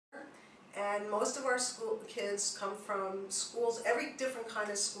And most of our school kids come from schools, every different kind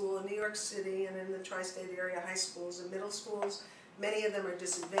of school in New York City and in the tri-state area, high schools and middle schools. Many of them are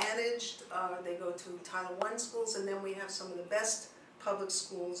disadvantaged. They go to Title I schools, and then we have some of the best public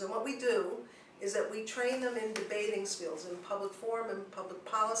schools. And what we do is that we train them in debating skills, in public forum and public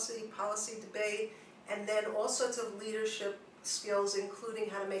policy, policy debate, and then all sorts of leadership skills, including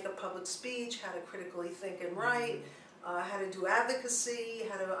how to make a public speech, how to critically think and write, how to do advocacy,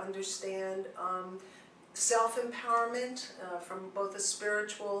 how to understand self-empowerment from both a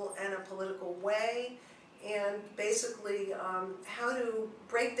spiritual and a political way, and basically how to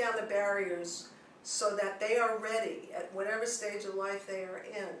break down the barriers so that they are ready at whatever stage of life they are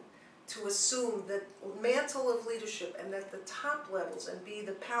in to assume the mantle of leadership and at the top levels and be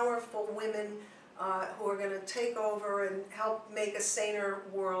the powerful women who are going to take over and help make a saner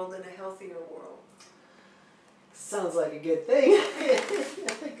world and a healthier world. Sounds like a good thing.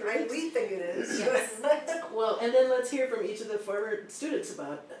 Right? We think it is. Yes. Well, and then let's hear from each of the former students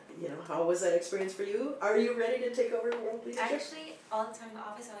about, how was that experience for you? Are you ready to take over world leadership? Actually, all the time in the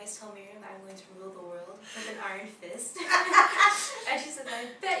office, I always tell Miriam that I'm going to rule the world with an iron fist. And she says, I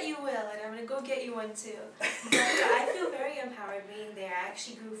bet you will, and I'm going to go get you one too. But I feel very empowered being there. I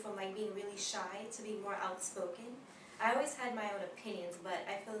actually grew from being really shy to being more outspoken. I always had my own opinions, but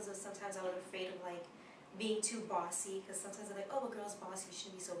I feel as though sometimes I was afraid of being too bossy, because sometimes I'm like, oh, a girl's bossy, you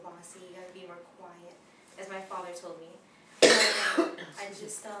shouldn't be so bossy, you gotta be more quiet, as my father told me. But I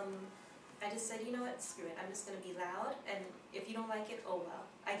just said, you know what, screw it, I'm just gonna be loud, and if you don't like it, oh well.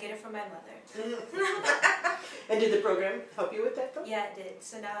 I get it from my mother. And did the program help you with that though? Yeah, it did.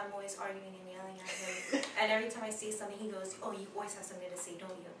 So now I'm always arguing and yelling at him, and every time I say something, he goes, oh, you always have something to say,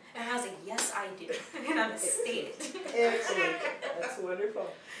 don't you? And I was like, yes, I do. And I'm gonna state it. Excellent. That's wonderful.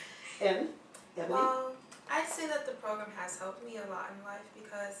 And Emily? Well, I'd say that the program has helped me a lot in life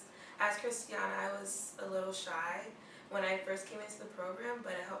because as Christiana, I was a little shy when I first came into the program,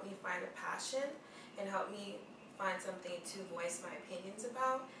 but it helped me find a passion and helped me find something to voice my opinions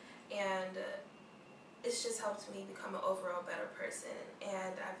about. And it's just helped me become an overall better person.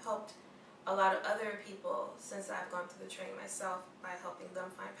 And I've helped a lot of other people since I've gone through the training myself by helping them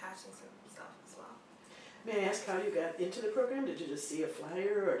find passions in themselves as well. May I ask how you got into the program? Did you just see a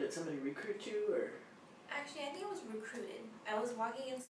flyer, or did somebody recruit you, or? Actually, I think I was recruited. I was walking in